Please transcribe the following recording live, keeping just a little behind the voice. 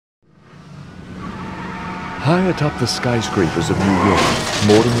High atop the skyscrapers of New York,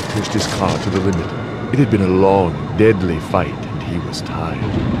 Mortimer pushed his car to the limit. It had been a long, deadly fight, and he was tired.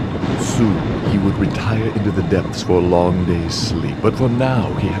 Soon, he would retire into the depths for a long day's sleep, but for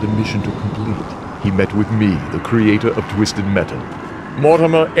now, he had a mission to complete. He met with me, the creator of Twisted Metal.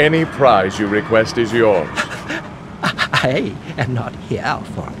 Mortimer, any prize you request is yours. I am not here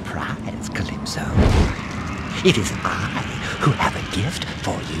for a prize, Calypso. It is I who have a gift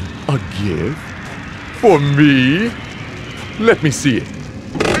for you. A gift? For me? Let me see it.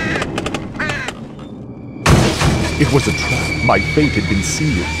 It was a trap. My fate had been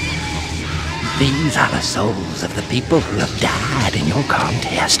sealed. These are the souls of the people who have died in your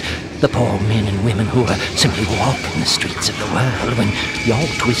contest. The poor men and women who are simply walking the streets of the world when your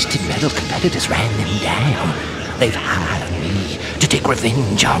Twisted Metal competitors ran them down. They've hired me to take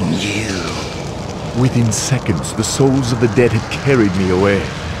revenge on you. Within seconds, the souls of the dead had carried me away.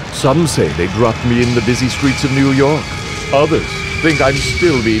 Some say they dropped me in the busy streets of New York. Others think I'm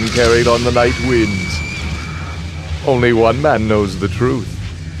still being carried on the night winds. Only one man knows the truth,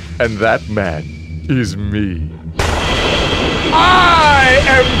 and that man is me. I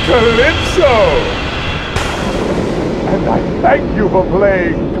am Calypso! And I thank you for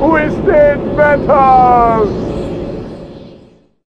playing Twisted Metal!